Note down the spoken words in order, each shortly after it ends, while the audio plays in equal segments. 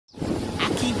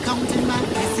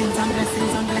on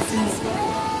blessings on blessings.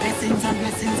 Blessings on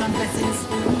blessings on blessings.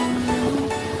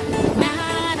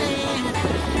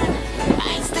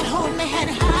 I still hold my head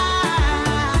high.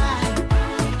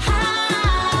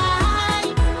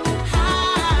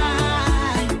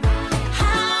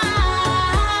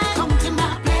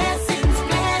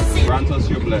 Grant us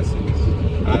your blessings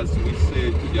as we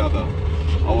say together,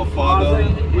 Our Father,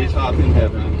 which art in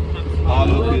heaven,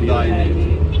 hallowed be thy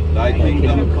name. Thy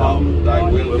kingdom come, thy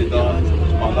will be done,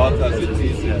 on earth as it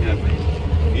is in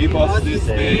heaven. Give us this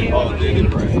day our daily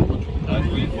bread,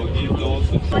 and we forgive those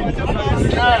who trespass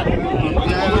against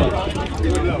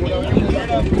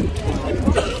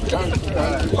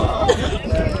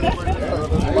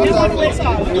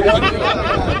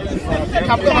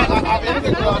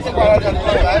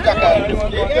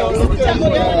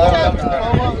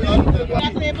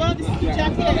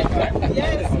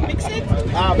Yes, mix it.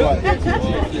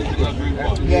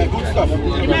 Yeah, good stuff.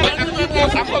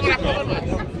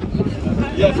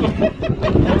 Yes.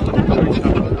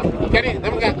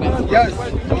 Yes.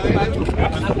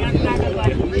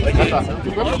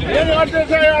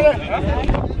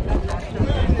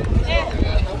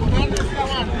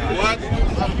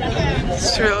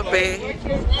 Tyrrel Bay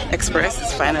Express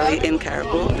is finally in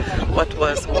Carriacou. What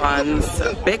was once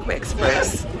Big Bay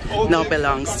Express now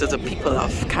belongs to the people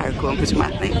of Carriacou and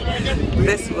Putumathne.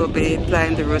 This will be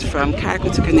plying the route from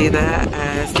Carriacou to Grenada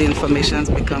as the informations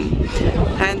become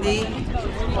handy.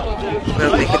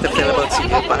 We'll make it available to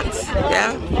you, but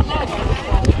yeah,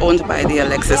 owned by the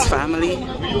Alexis family.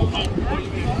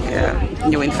 Yeah,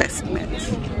 new investment.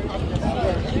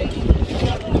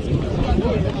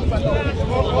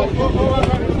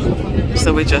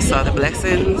 So we just saw the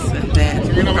blessings and then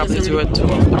we'll probably do a tour.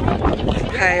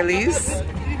 Kylie's.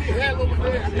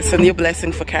 It's a new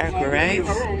blessing for Carriacou, right?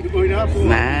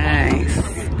 Nice.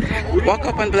 Walk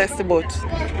up and bless the boat.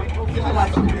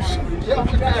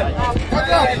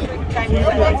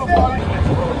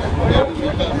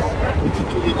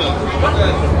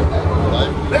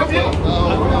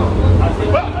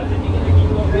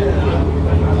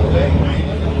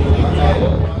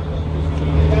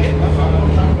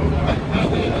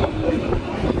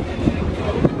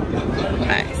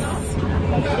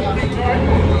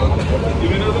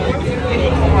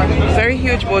 Very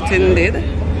huge boat indeed,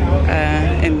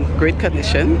 in great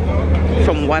condition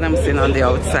from what I'm seeing on the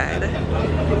outside.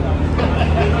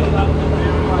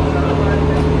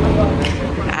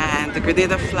 And the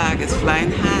Grenada flag is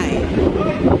flying high.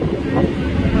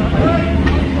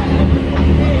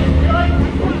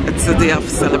 It's a day of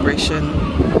celebration.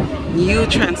 New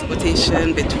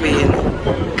transportation between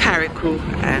Carriacou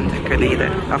and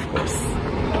Grenada, of course.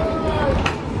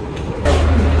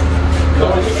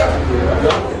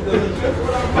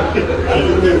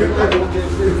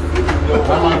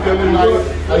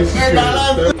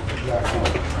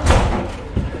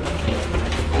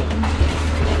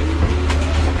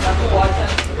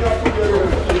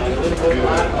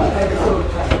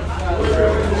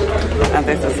 And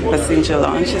this is passenger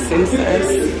lounge, it seems.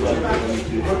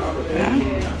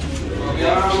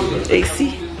 Yeah. AC,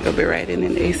 you'll be riding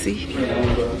in AC.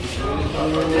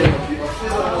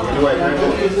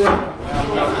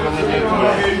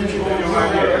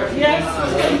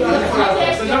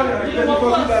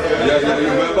 Yeah, you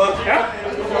remember?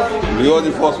 We are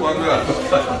the first one there.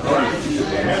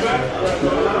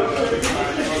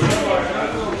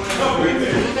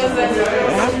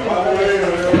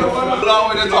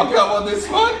 When you're talking about this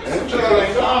one?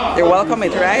 You welcome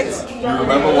it, right? You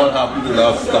remember what happened the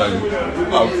last time?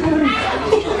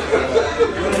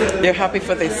 You're happy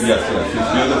for this? Yes, it's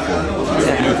beautiful.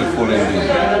 It's beautiful indeed.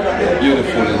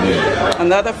 Beautiful indeed.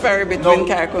 Another ferry between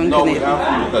Carriacou and Grenada. No, we have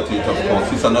to look at it, of course.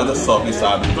 It's another service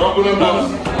added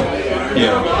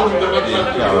here in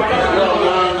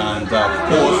Carriacou. And of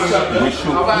course, we're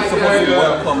supposed to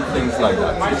welcome things like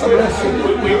that. It's a blessing.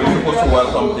 We're supposed to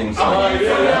welcome things like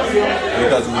that.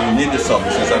 Because we need the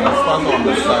services. And it's fun to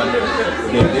understand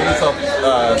the days of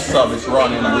service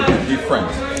running will be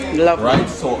different. Lovely. Right?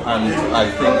 So, and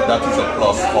I think that is a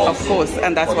plus also. Of course,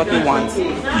 and that's what we want.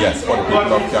 Yes, for the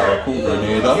people of Carriacou,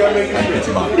 Grenada, and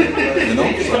Putumathne. You know?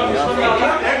 So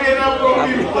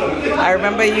I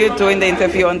remember you doing the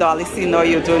interview on Dolly C. Now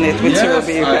you're doing it with Tyrrel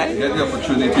Bay, right? I get the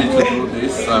opportunity to do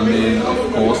this, I mean, of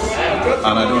course,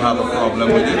 and I don't have a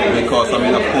problem with it because, I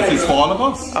mean, of course, it's for all of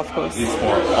us. Of course. It's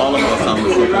for all of us, and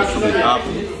we're supposed to be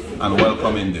happy and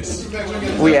welcoming this.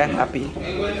 We are happy.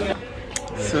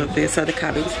 So these are the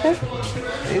cabins here.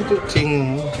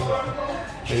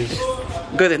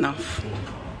 Good enough.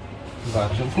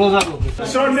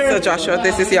 So Joshua,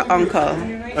 this is your uncle.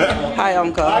 Hi,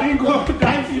 uncle.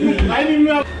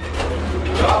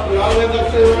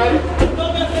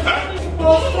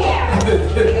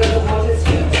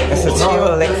 It's a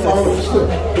Tyrrel Lexus.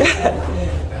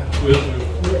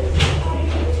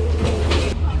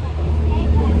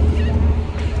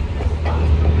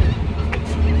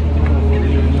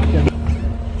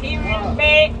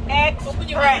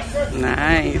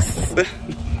 Nice.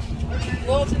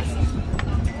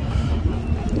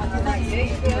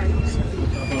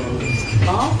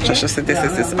 Joshua said this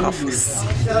is his office.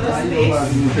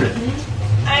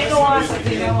 I know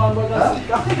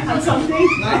something.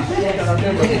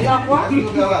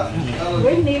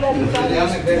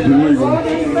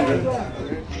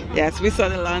 Yes, we saw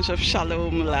the launch of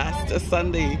Shalom last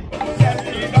Sunday.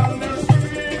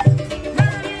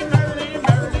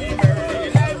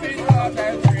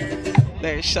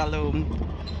 There's Shalom.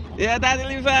 Yeah, Daddy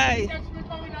Levi.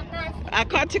 I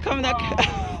caught you coming up.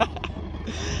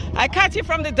 I caught you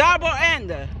from the Darbo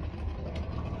end.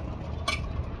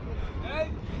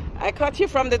 I caught you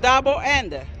from the Darbo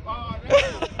end.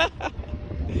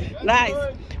 Nice.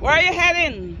 Where are you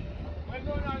heading?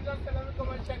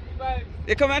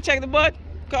 You come and check the boat?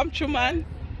 Come through, man.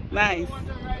 Nice.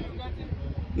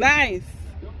 Nice.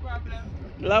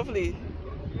 Lovely.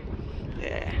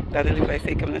 Yeah, Daddy Levi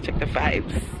say come and check the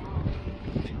vibes.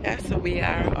 Yeah, so we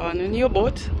are on a new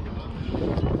boat.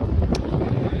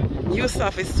 New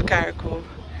service to Carriacou.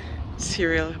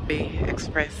 Tyrrel Bay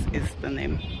Express is the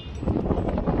name.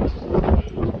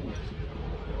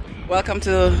 Welcome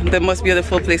to the most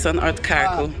beautiful place on earth,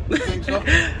 Carriacou. You think so?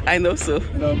 I know so.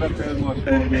 No,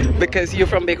 because you're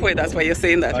from Bakery, that's why you're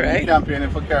saying that, right? I'm campaigning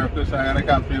for Carriacou, so I'm going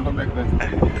to campaign for Bakery.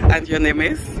 And your name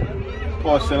is?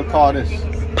 Purcell Cardis.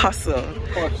 Purcell.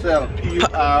 Purcell.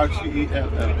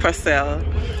 P-U-R-C-E-L-L. Purcell.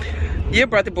 You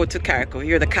brought the boat to Carriacou.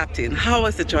 You're the captain. How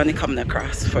was the journey coming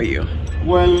across for you?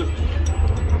 Well,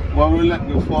 when we let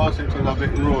go first, it was a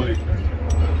bit rolling.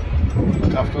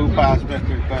 After we passed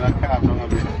Bakery, it kind of calmed down a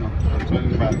bit. So it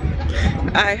wasn't bad.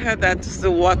 I heard that the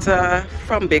water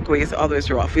from Bakery is always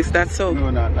rough. Is that so?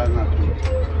 No, that's not true.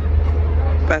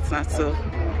 That's not so.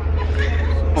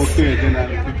 Okay, then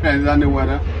it depends on the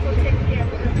weather.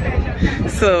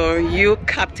 So you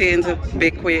captained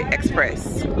Bakery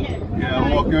Express. Yeah,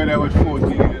 I'm walking there with 14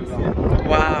 years old.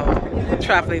 Wow.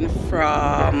 Traveling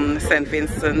from St.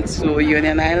 Vincent to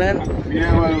Union Island?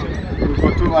 Yeah, well, we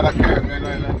go to other Caribbean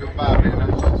islands, to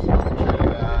Barbados,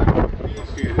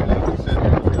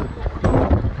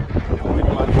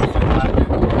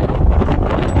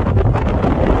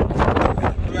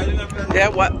 Yeah,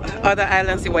 what other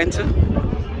islands you went to?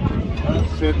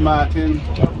 St. Martin.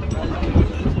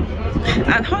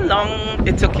 And how long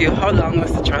it took you? How long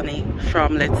was the journey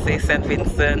from, let's say, St.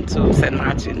 Vincent to St.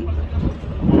 Martin?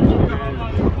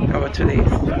 About 2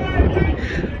 days.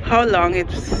 How long it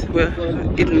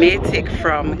may take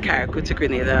from Carriacou to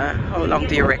Grenada? How long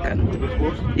do you reckon?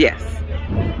 Yes.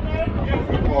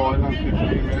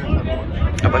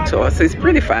 About 2 hours. So it's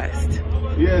pretty fast.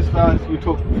 Yes, fast. We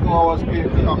took 4 hours to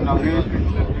come down here.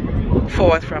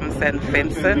 Forward from St.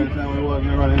 Vincent. We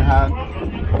wasn't running hard.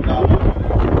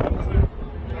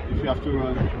 If you have to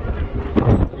run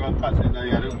past it,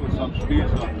 you have to put some speed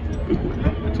on.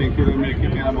 I think you'll make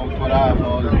it in about 2.5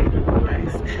 hours.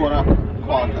 Nice.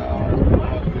 2.25 hours.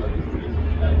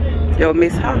 You'll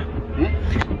miss her? Hmm?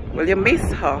 Will you miss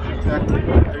her? Exactly. I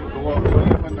worked for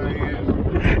 9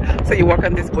 years. So you work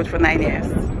on this boat for 9 years? I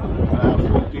have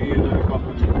 40 years in the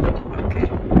company. Okay.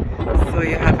 So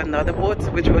you have another boat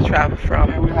which will travel from?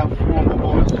 Yeah, we have 4 more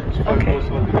boats. Okay.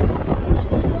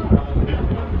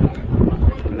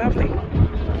 Lovely.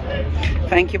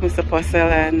 Thank you, Mr. Purcell,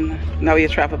 and now you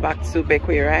travel back to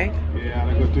Bakery, right? Yeah,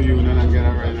 I go to Union and get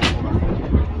a ride.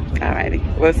 Alrighty,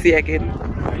 we'll see you again.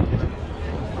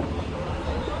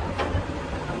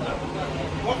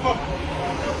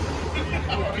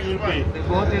 The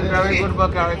boat is very good for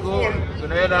Carriacou,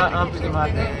 Grenada, and St.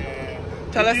 Martin.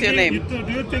 Tell us your name. Do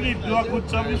you think it do a good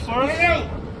service for us?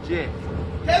 Jay.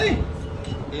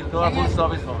 It do a good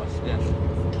service for us, yes.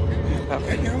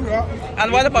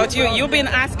 And what about you? You've been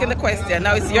asking the question.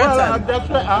 Now it's your turn. That's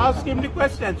why I asked him the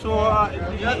question. So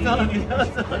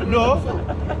no,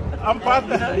 I'm part of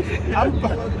the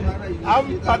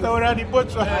boat.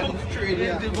 So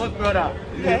The boat brother.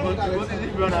 Yeah. The boat is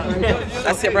his brother.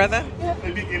 That's your brother?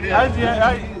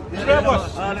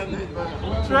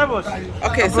 Trevor.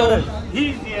 Okay, so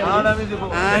He's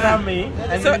the me.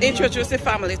 so introduce the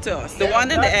family to us. The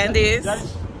one in the end is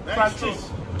That's Francis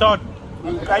Todd.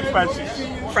 Like Francis.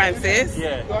 Francis,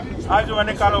 Yeah. I do want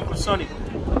to call Uncle Sonny.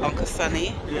 Uncle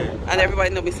Sonny, Yeah. and everybody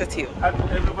know Mr. Teal. And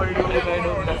everybody knows.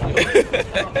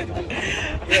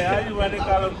 Yeah, I do want to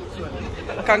call Uncle Sonny.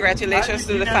 Congratulations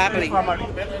to the family.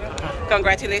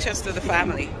 Congratulations to the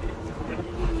family.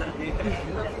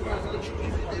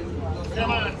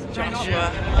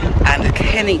 Joshua and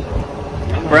Kenny,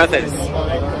 brothers.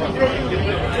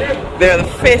 They're the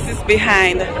faces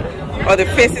behind, or the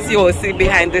faces you will see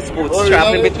behind this boat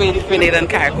traveling between Grenada and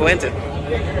Carriacou, isn't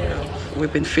it?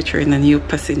 We've been featuring a new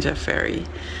passenger ferry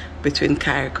between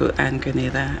Carriacou and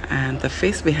Grenada, and the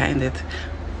face behind it,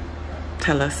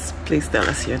 please tell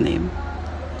us your name.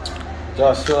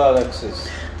 Joshua Alexis.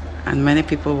 And many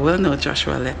people will know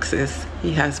Joshua Alexis.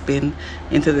 He has been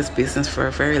into this business for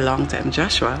a very long time.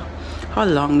 Joshua, how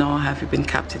long now have you been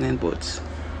captaining boats?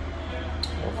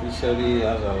 Officially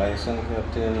as a licensed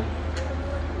captain,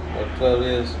 about 12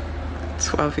 years.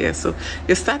 12 years. So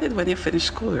you started when you finished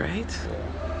school, right?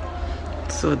 Yeah.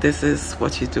 So this is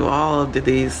what you do all the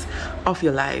days of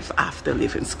your life after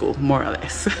leaving school, more or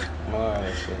less. More or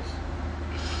less, yes.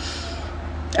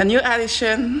 A new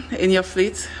addition in your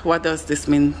fleet, what does this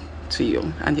mean to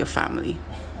you and your family?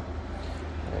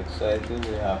 I'm excited,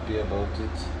 we're happy about it.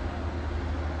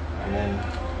 And then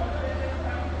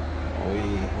we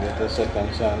get a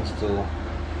second chance to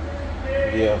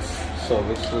give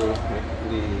service to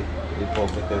the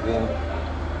public again.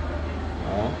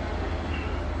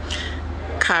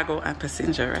 Cargo and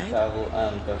passenger, right? Cargo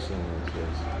and passengers,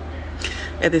 yes.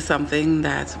 It is something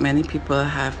that many people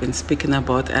have been speaking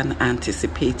about and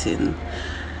anticipating.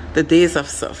 The days of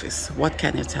service, what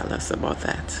can you tell us about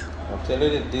that? I'll tell you,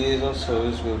 the days of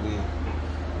service will be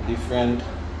different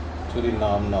to the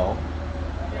norm now.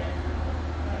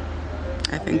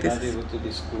 I think this I'm not able to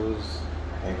disclose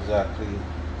exactly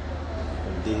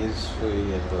the days for you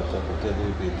yet, but I will tell you it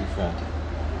will be different.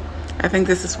 I think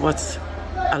this is what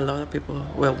a lot of people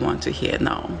will want to hear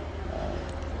now.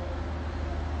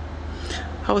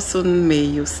 How soon may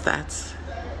you start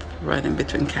running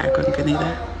between Carriacou and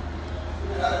Grenada?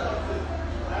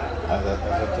 As I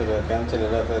tell you, I can't tell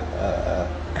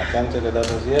you that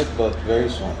as yet, but very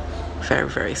soon. Very,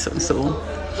 very soon. So,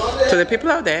 to the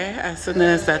people out there, as soon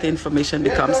as that information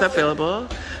becomes available,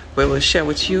 we will share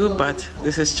with you. But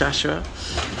this is Joshua,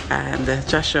 and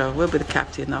Joshua will be the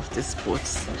captain of this boat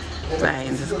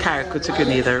flying the Carriacou to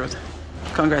Grenada route.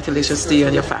 Congratulations to you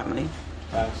and your family.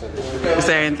 Thanks. Is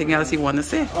there anything else you want to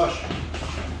say?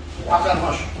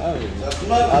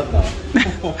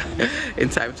 In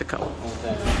time to come.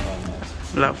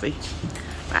 Lovely.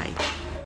 Bye.